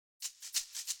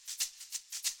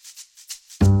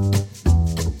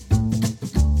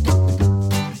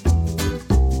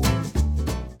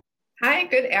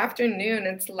Good afternoon.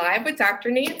 It's live with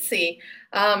Dr. Nancy.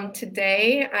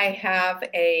 Today I have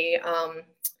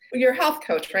your health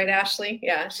coach, right, Ashley?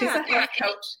 Yeah, she's a health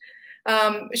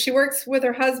coach. She works with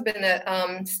her husband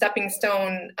at Stepping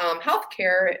Stone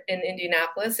Healthcare in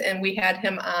Indianapolis, and we had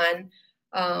him on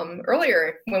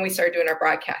earlier when we started doing our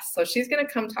broadcast. So she's going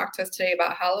to come talk to us today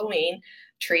about Halloween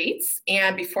treats.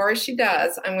 And before she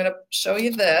does, I'm going to show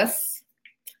you this.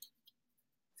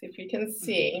 See if you can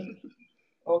see.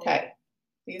 Okay.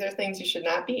 These are things you should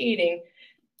not be eating.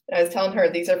 I was telling her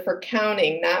these are for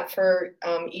counting, not for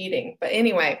eating. But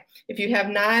anyway, if you have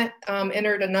not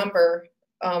entered a number,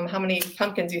 how many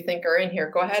pumpkins you think are in here,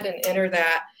 go ahead and enter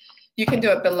that. You can do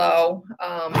it below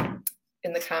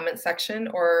in the comment section,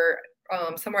 or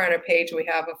somewhere on our page we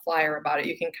have a flyer about it.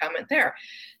 You can comment there.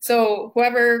 So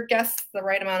whoever guesses the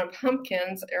right amount of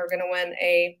pumpkins are going to win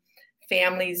a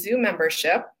family zoo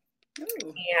membership.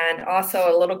 Ooh. And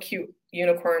also a little cute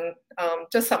unicorn,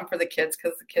 just something for the kids,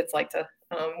 because the kids like to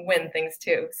win things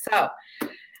too. So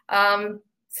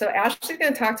Ashley's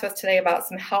going to talk to us today about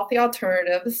some healthy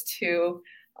alternatives to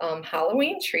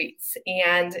Halloween treats.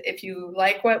 And if you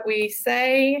like what we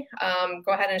say,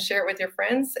 go ahead and share it with your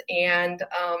friends. And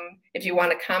if you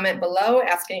want to comment below,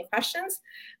 ask any questions,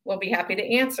 we'll be happy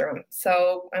to answer them.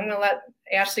 So I'm going to let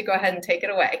Ashley go ahead and take it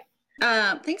away.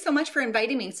 Thanks so much for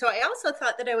inviting me. So I also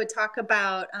thought that I would talk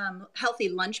about healthy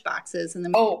lunch boxes, and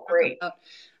then great.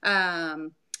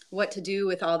 About, what to do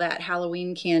with all that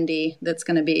Halloween candy that's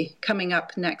going to be coming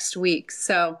up next week.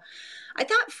 So I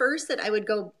thought first that I would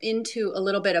go into a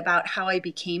little bit about how I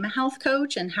became a health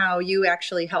coach and how you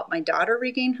actually helped my daughter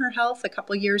regain her health a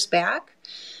couple years back.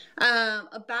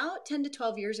 About 10 to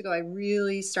 12 years ago, I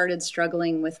really started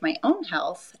struggling with my own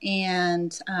health,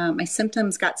 and my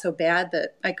symptoms got so bad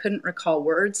that I couldn't recall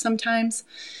words sometimes.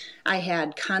 I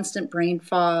had constant brain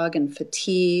fog and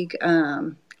fatigue,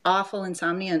 awful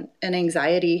insomnia and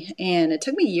anxiety, and it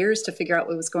took me years to figure out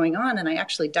what was going on, and I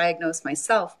actually diagnosed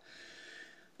myself.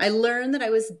 I learned that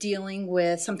I was dealing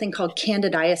with something called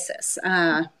candidiasis,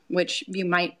 which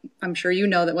I'm sure you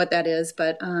know what that is,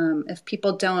 but if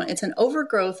people don't, it's an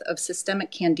overgrowth of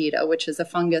systemic candida, which is a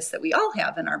fungus that we all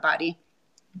have in our body.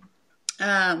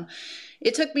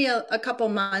 It took me a couple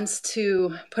months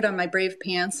to put on my brave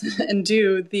pants and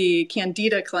do the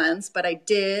candida cleanse, but I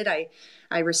did.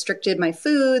 I restricted my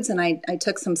foods, and I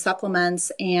took some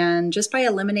supplements, and just by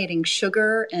eliminating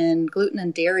sugar and gluten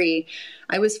and dairy,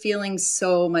 I was feeling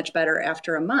so much better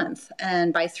after a month.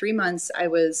 And by 3 months, I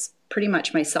was pretty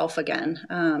much myself again.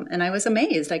 And I was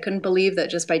amazed. I couldn't believe that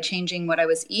just by changing what I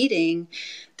was eating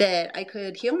that I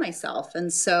could heal myself.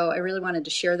 And so I really wanted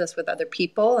to share this with other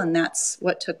people, and that's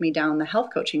what took me down the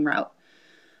health coaching route.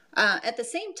 At the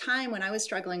same time, when I was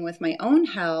struggling with my own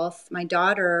health, my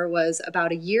daughter was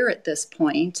about a year at this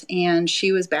point, and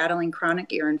she was battling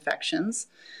chronic ear infections.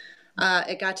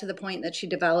 It got to the point that she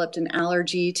developed an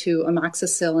allergy to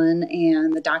amoxicillin,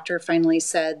 and the doctor finally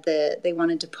said that they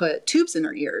wanted to put tubes in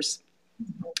her ears.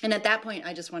 And at that point,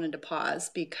 I just wanted to pause,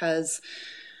 because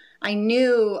I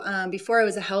knew before I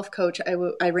was a health coach,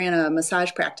 I ran a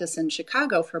massage practice in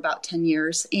Chicago for about 10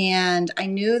 years. And I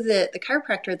knew that the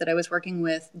chiropractor that I was working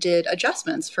with did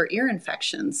adjustments for ear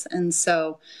infections. And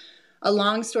so a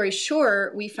long story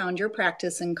short, we found your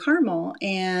practice in Carmel.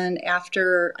 And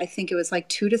after, I think it was like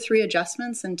 2 to 3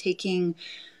 adjustments and taking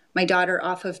my daughter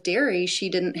off of dairy, she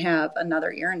didn't have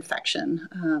another ear infection.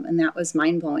 And that was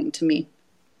mind-blowing to me.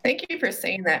 Thank you for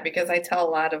saying that, because I tell a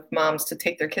lot of moms to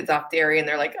take their kids off dairy, and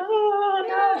they're like,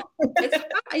 oh, no.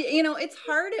 It's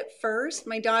hard at first.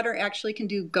 My daughter actually can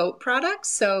do goat products.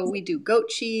 So we do goat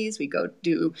cheese. We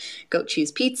do goat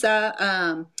cheese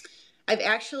pizza. I've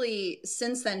actually,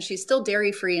 since then, she's still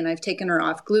dairy-free, and I've taken her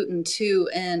off gluten too.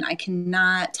 And I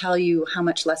cannot tell you how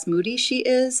much less moody she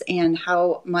is and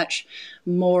how much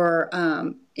more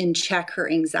in check her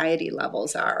anxiety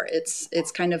levels are.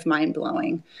 It's kind of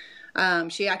mind-blowing.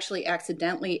 She actually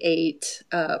accidentally ate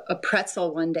a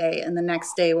pretzel one day, and the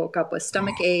next day woke up with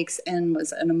stomach aches and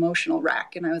was an emotional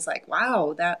wreck. And I was like,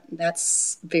 wow,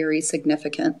 that's very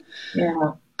significant.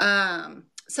 Yeah.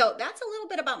 So that's a little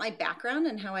bit about my background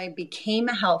and how I became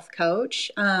a health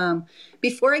coach.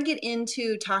 Before I get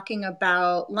into talking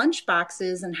about lunch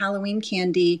boxes and Halloween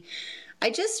candy, I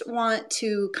just want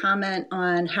to comment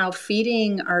on how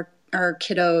feeding our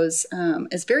kiddos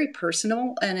is very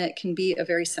personal, and it can be a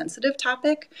very sensitive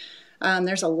topic.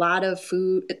 There's a lot of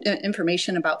food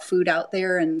information about food out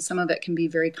there, and some of it can be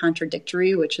very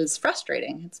contradictory, which is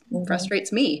frustrating. It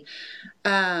frustrates me.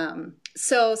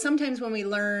 So sometimes when we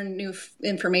learn new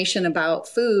information about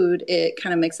food, it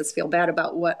kind of makes us feel bad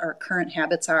about what our current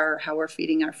habits are, how we're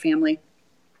feeding our family.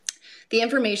 the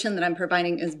information that I'm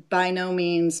providing is by no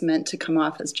means meant to come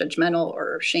off as judgmental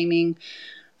or shaming.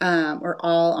 We're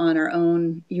all on our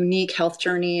own unique health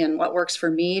journey, and what works for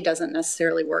me doesn't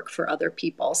necessarily work for other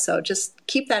people. So just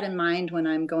keep that in mind when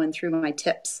I'm going through my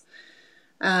tips.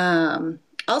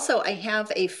 Also, I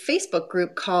have a Facebook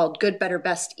group called Good, Better,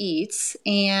 Best Eats,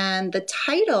 and the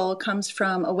title comes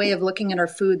from a way of looking at our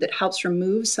food that helps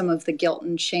remove some of the guilt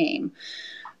and shame.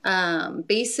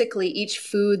 Basically, each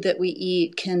food that we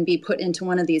eat can be put into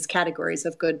one of these categories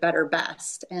of good, better,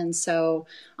 best. And so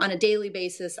on a daily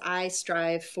basis, I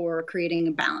strive for creating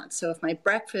a balance. So if my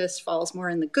breakfast falls more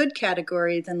in the good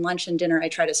category, then lunch and dinner, I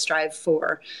try to strive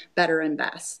for better and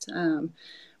best.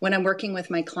 When I'm working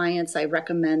with my clients, I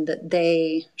recommend that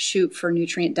they shoot for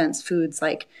nutrient-dense foods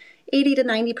like 80 to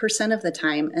 90% of the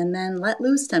time, and then let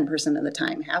loose 10% of the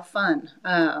time. Have fun.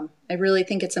 I really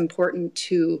think it's important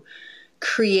to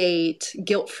create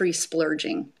guilt-free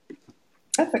splurging.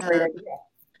 That's a great idea.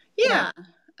 Yeah.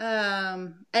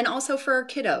 And also for our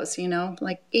kiddos,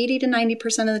 like 80 to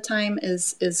 90% of the time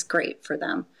is great for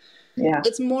them. Yeah.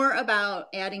 It's more about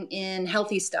adding in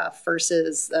healthy stuff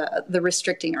versus the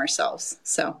restricting ourselves.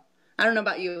 So I don't know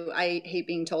about you. I hate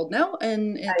being told no,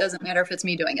 and it doesn't matter if it's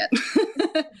me doing it.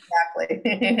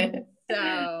 Exactly.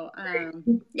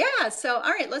 So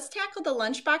all right, let's tackle the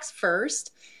lunchbox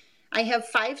first. I have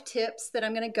 5 tips that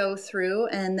I'm going to go through,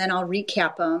 and then I'll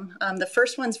recap them. The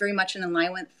first one's very much in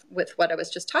alignment with what I was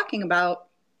just talking about,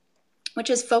 which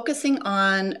is focusing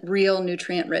on real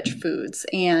nutrient-rich foods.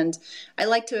 And I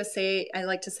like to say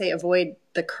avoid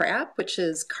the crap, which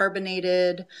is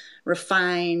carbonated,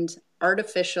 refined,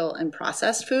 artificial, and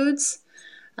processed foods.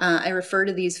 I refer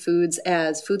to these foods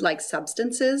as food-like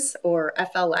substances, or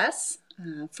FLS.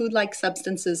 Food-like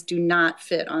substances do not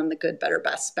fit on the good, better,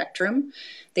 best spectrum.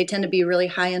 They tend to be really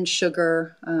high in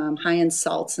sugar, high in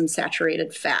salts, and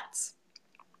saturated fats.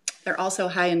 They're also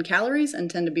high in calories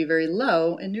and tend to be very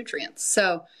low in nutrients.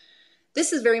 So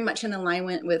this is very much in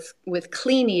alignment with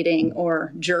clean eating,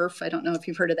 or JERF. I don't know if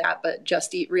you've heard of that, but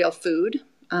just eat real food.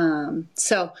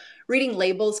 So reading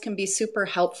labels can be super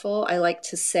helpful. I like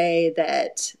to say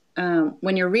that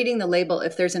when you're reading the label,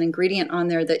 if there's an ingredient on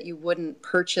there that you wouldn't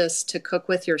purchase to cook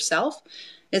with yourself,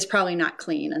 it's probably not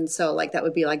clean. And so that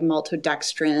would be like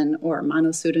maltodextrin or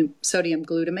monosodium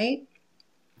glutamate.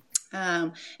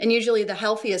 And usually the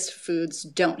healthiest foods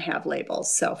don't have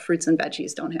labels. So fruits and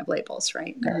veggies don't have labels,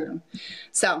 right?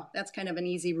 So that's kind of an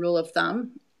easy rule of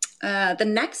thumb. The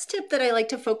next tip that I like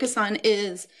to focus on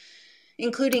is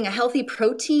including a healthy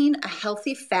protein, a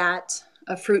healthy fat,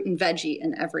 a fruit and veggie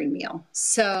in every meal.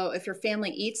 So if your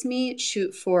family eats meat,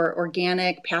 shoot for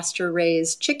organic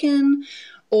pasture-raised chicken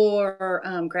or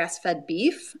grass-fed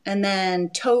beef, and then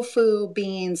tofu,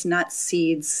 beans, nuts,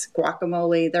 seeds,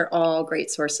 guacamole, they're all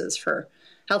great sources for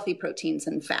healthy proteins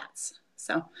and fats.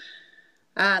 So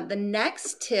the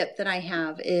next tip that I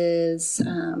have is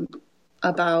all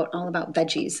about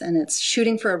veggies, and it's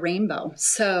shooting for a rainbow.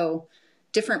 So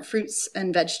different fruits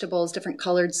and vegetables, different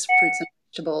colored fruits and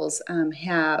vegetables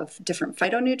have different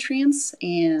phytonutrients,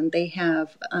 and they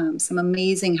have some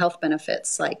amazing health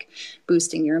benefits like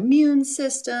boosting your immune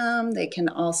system. They can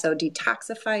also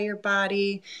detoxify your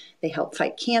body. They help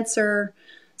fight cancer.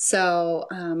 So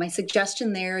my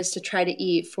suggestion there is to try to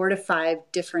eat 4 to 5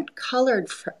 different colored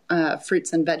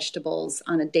fruits and vegetables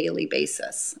on a daily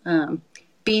basis.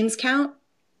 Beans count,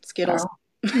 Skittles. Wow.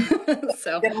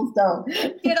 So Skittles don't.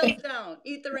 Skittles don't.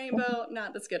 Eat the rainbow,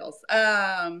 not the Skittles.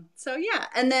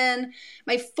 And then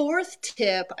my 4th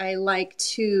tip, I like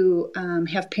to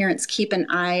have parents keep an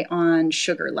eye on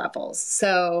sugar levels.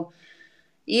 So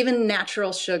even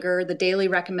natural sugar, the daily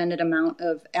recommended amount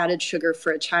of added sugar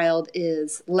for a child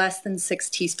is less than 6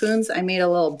 teaspoons. I made a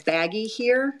little baggie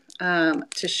here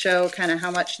to show kind of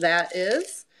how much that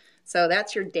is. So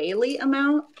that's your daily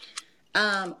amount.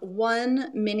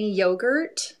 1 mini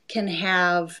yogurt can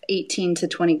have 18 to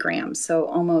 20 grams, so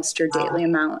almost your daily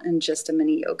amount in just a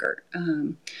mini yogurt.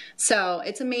 So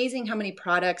it's amazing how many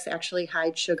products actually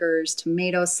hide sugars: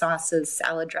 tomato sauces,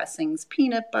 salad dressings,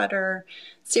 peanut butter,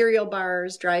 cereal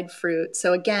bars, dried fruit.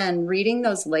 So again, reading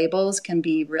those labels can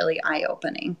be really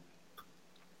eye-opening.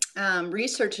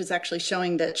 Research is actually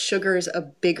showing that sugar is a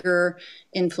bigger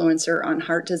influencer on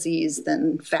heart disease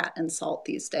than fat and salt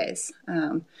these days.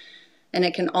 And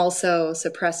it can also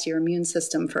suppress your immune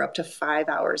system for up to 5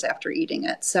 hours after eating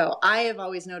it. So I have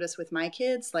always noticed with my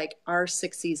kids, like our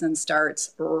 6 season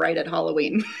starts right at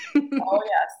Halloween. Oh,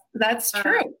 yes, that's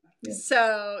true.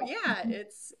 So yeah,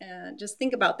 it's just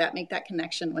think about that, make that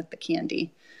connection with the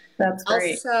candy. That's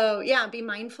great. Also, yeah, be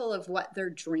mindful of what they're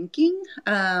drinking.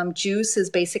 Juice is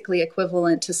basically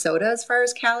equivalent to soda as far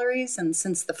as calories, and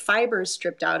since the fiber is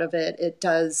stripped out of it, it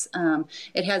has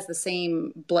the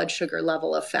same blood sugar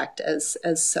level effect as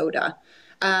soda.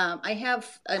 I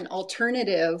have an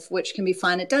alternative which can be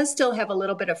fun. It does still have a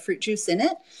little bit of fruit juice in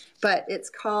it, but it's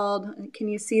called, can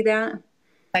you see that?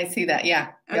 I see that. Yeah.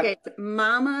 Okay, Yep.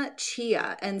 Mama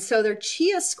Chia. And so they're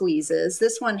chia squeezes.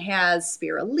 This one has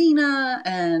spirulina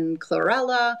and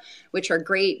chlorella, which are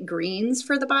great greens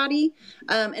for the body.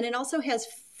 And it also has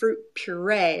fruit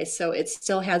puree, so it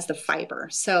still has the fiber.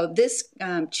 So this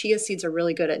chia seeds are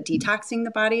really good at detoxing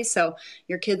the body. So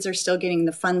your kids are still getting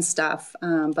the fun stuff,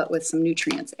 but with some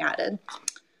nutrients added.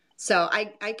 So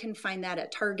I can find that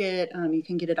at Target. You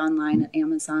can get it online at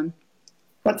Amazon.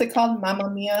 What's it called? Mamma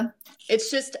Mia?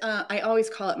 It's just, I always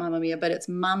call it Mama Mia, but it's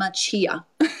Mama Chia.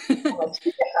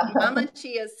 Mama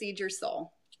Chia Seed Your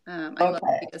Soul. I love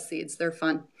chia seeds. They're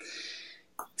fun.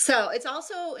 So it's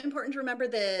also important to remember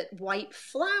that white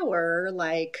flour,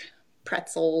 like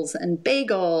pretzels and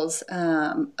bagels,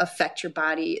 affect your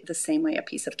body the same way a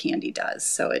piece of candy does.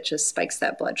 So it just spikes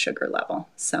that blood sugar level.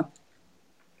 So,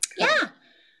 yeah.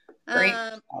 Great.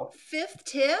 Fifth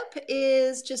tip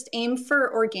is just aim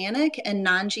for organic and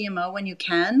non-GMO when you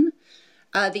can.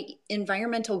 The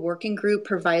Environmental Working Group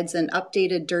provides an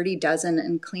updated Dirty Dozen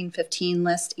and Clean 15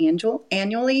 list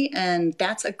annually, and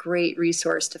that's a great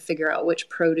resource to figure out which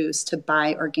produce to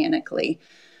buy organically.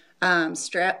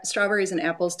 Strawberries and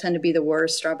apples tend to be the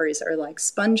worst. Strawberries are like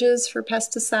sponges for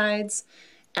pesticides.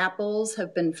 Apples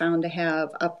have been found to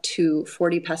have up to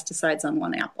 40 pesticides on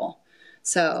one apple.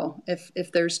 So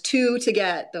if there's two to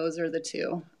get, those are the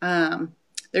two.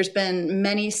 There's been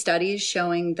many studies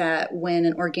showing that when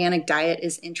an organic diet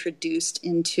is introduced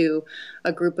into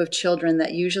a group of children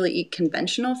that usually eat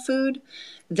conventional food,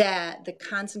 that the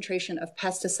concentration of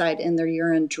pesticide in their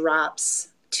urine drops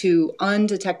to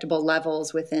undetectable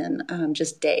levels within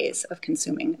just days of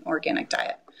consuming an organic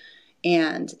diet.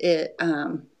 And it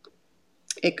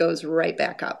goes right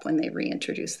back up when they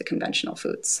reintroduce the conventional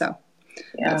foods. So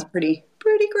that's pretty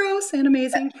gross and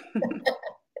amazing.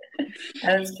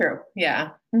 That is true.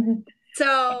 Yeah.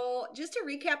 So just to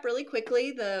recap really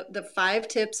quickly, the 5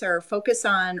 tips are: focus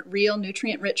on real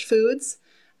nutrient-rich foods,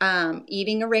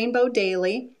 eating a rainbow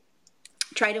daily,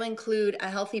 try to include a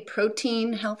healthy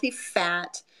protein, healthy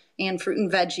fat, and fruit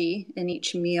and veggie in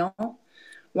each meal,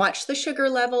 watch the sugar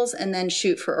levels, and then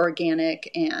shoot for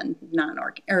organic and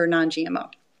non-GMO.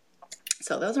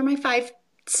 So those are my 5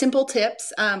 simple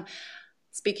tips.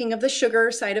 Speaking of the sugar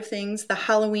side of things, the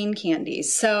Halloween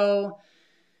candies. So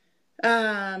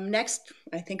next,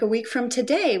 I think a week from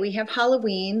today, we have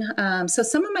Halloween. So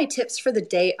some of my tips for the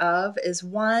day of is,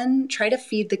 1, try to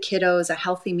feed the kiddos a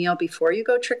healthy meal before you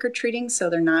go trick-or-treating so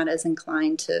they're not as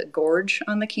inclined to gorge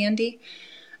on the candy.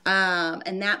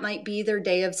 And that might be their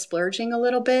day of splurging a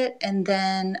little bit. And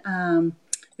then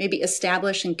maybe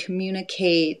establish and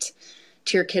communicate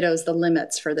to your kiddos the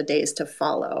limits for the days to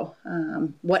follow.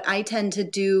 What I tend to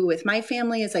do with my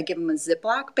family is I give them a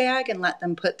Ziploc bag and let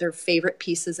them put their favorite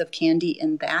pieces of candy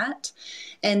in that.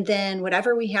 And then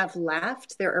whatever we have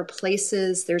left, there are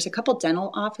places, there's a couple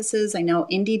dental offices. I know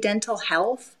Indie Dental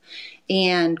Health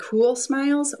and Cool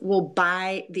Smiles will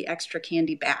buy the extra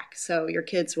candy back. So your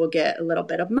kids will get a little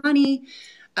bit of money.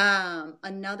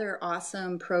 Another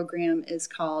awesome program is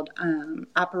called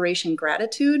Operation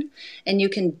Gratitude, and you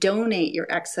can donate your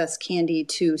excess candy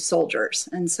to soldiers.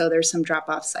 And so there's some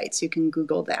drop-off sites. You can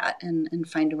Google that and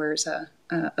find where's a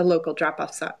local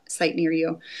drop-off site near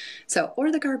you. So,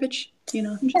 or the garbage,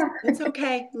 it's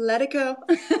okay. Let it go.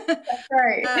 That's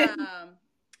right.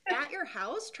 At your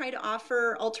house, try to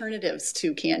offer alternatives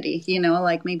to candy,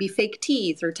 like maybe fake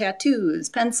teeth or tattoos,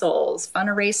 pencils, fun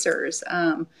erasers.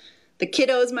 The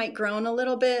kiddos might groan a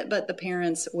little bit, but the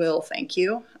parents will thank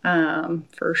you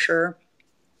for sure.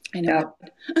 I know.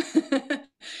 Yeah.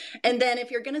 And then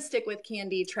if you're going to stick with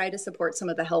candy, try to support some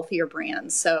of the healthier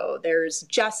brands. So there's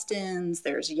Justin's,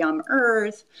 there's Yum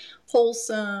Earth,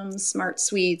 Wholesome, Smart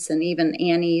Sweets, and even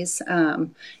Annie's.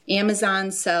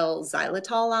 Amazon sells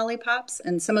xylitol lollipops,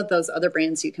 and some of those other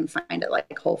brands you can find at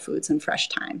like Whole Foods and Fresh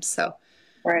Thyme. So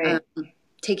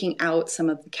taking out some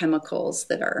of the chemicals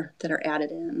that are added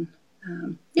in.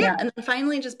 And then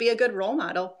finally, just be a good role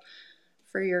model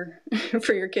for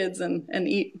your kids and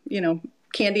eat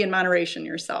candy in moderation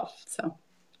yourself. So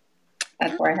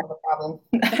that's where I have a problem.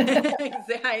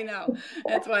 I know.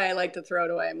 That's why I like to throw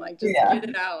it away. I'm like, just get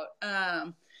it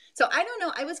out. So I don't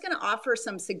know. I was going to offer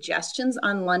some suggestions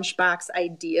on lunchbox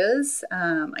ideas.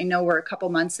 I know we're a couple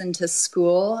months into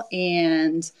school,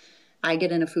 and I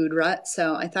get in a food rut.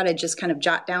 So I thought I'd just kind of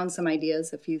jot down some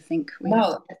ideas if you think we have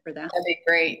No, time for that. that'd be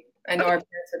great. I know our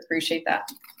parents would appreciate that.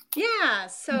 Yeah.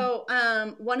 So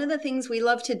one of the things we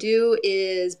love to do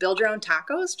is build your own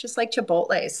tacos, just like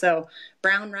Chipotle. So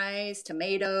brown rice,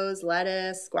 tomatoes,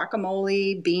 lettuce,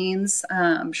 guacamole, beans,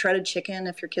 shredded chicken,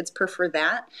 if your kids prefer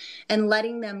that, and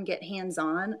letting them get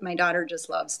hands-on. My daughter just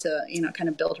loves to, kind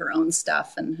of build her own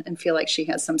stuff and feel like she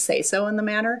has some say-so in the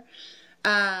matter.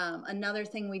 Another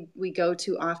thing we go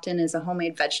to often is a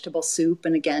homemade vegetable soup.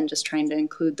 And again, just trying to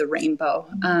include the rainbow.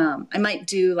 I might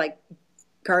do like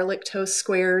garlic toast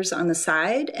squares on the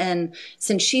side. And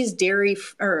since she's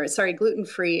gluten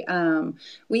free,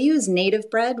 we use native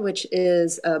bread, which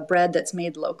is a bread that's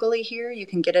made locally here. You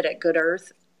can get it at Good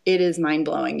Earth. It is mind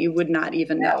blowing. You would not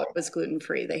even know it was gluten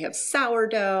free. They have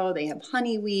sourdough, they have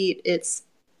honey wheat. It's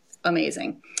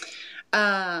amazing.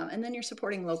 And then you're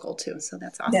supporting local too. So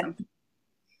that's awesome.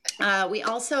 Yeah. We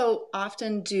also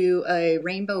often do a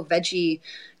rainbow veggie.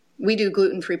 We do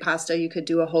gluten-free pasta. You could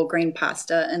do a whole grain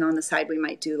pasta, and on the side we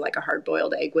might do like a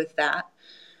hard-boiled egg with that.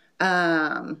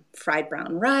 Fried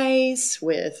brown rice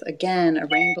with, again, a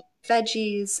rainbow of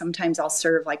veggies. Sometimes I'll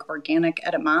serve like organic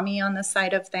edamame on the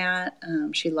side of that.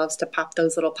 She loves to pop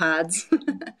those little pods.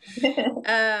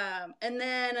 And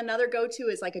then another go-to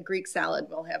is like a Greek salad.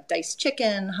 We'll have diced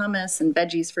chicken, hummus, and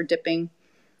veggies for dipping.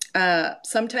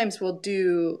 Sometimes we'll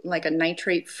do like a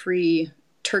nitrate-free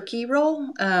turkey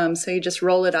roll. So you just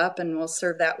roll it up and we'll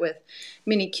serve that with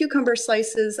mini cucumber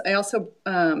slices. I also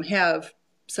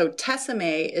so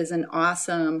Tessemae is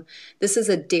this is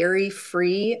a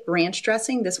dairy-free ranch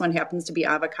dressing. This one happens to be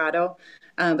avocado,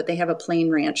 but they have a plain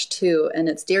ranch too. And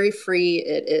it's dairy-free.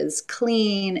 It is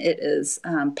clean. It is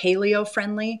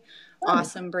paleo-friendly.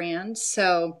 Awesome brand.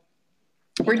 So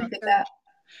where'd you get that?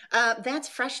 That's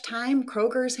Fresh Thyme.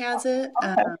 Kroger's has it.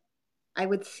 Okay. I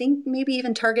would think maybe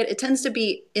even Target. It tends to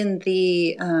be in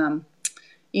the,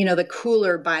 the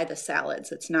cooler by the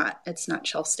salads. It's not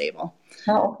shelf stable.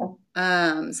 Oh, okay.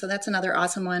 So that's another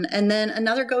awesome one. And then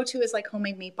another go-to is like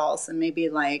homemade meatballs and maybe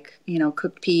like,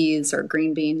 cooked peas or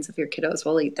green beans if your kiddos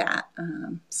will eat that.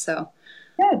 So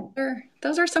good.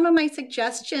 Those are some of my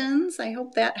suggestions. I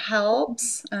hope that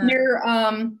helps. Your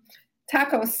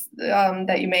tacos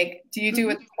that you make, do you do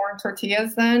with corn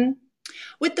tortillas then?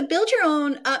 With the build your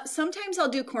own, sometimes I'll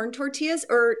do corn tortillas,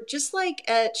 or just like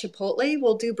at Chipotle,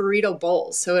 we'll do burrito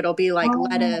bowls. So it'll be like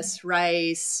lettuce,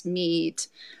 rice, meat.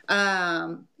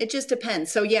 It just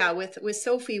depends. So yeah, with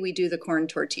Sophie, we do the corn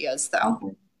tortillas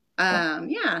though.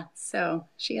 Yeah, so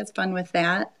she has fun with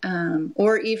that.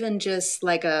 Or even just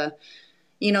like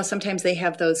sometimes they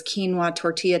have those quinoa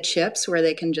tortilla chips where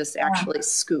they can just actually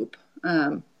scoop.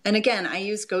 And again, I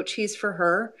use goat cheese for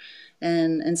her.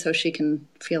 And so she can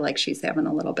feel like she's having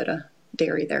a little bit of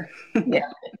dairy there.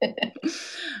 Yeah.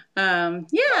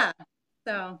 Yeah.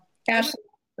 So Ashley,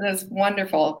 that's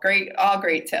wonderful. All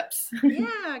great tips.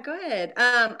 Yeah, good.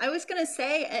 I was going to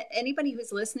say, anybody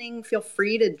who's listening, feel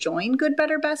free to join Good,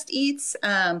 Better, Best Eats.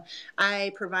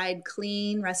 I provide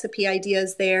clean recipe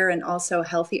ideas there and also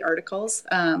healthy articles.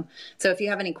 So if you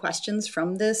have any questions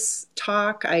from this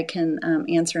talk, I can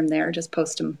answer them there. Just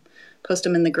post them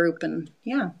in the group, and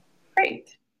yeah.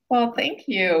 Great. Well, thank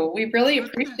you. We really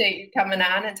appreciate you coming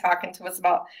on and talking to us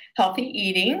about healthy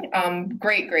eating.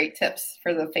 Great tips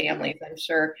for the families, I'm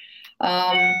sure.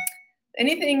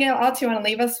 Anything else you want to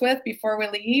leave us with before we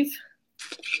leave?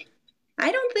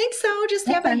 I don't think so. Just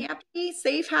have a happy,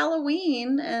 safe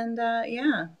Halloween, and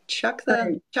chuck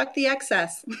the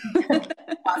excess.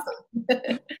 Awesome.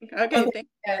 Okay, thank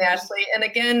you, Ashley. And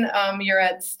again, you're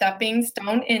at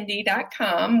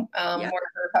steppingstoneindy.com, where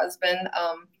her husband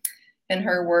and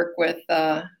her work with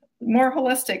more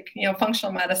holistic,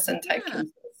 functional medicine type cases.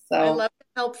 So I love to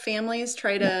help families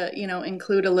try to,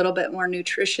 include a little bit more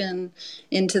nutrition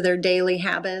into their daily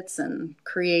habits and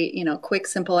create, quick,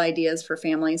 simple ideas for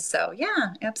families. So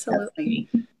yeah, absolutely.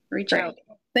 Reach out.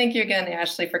 Thank you again,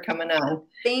 Ashley, for coming on.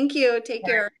 Thank you. Take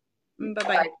care.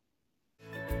 Bye-bye.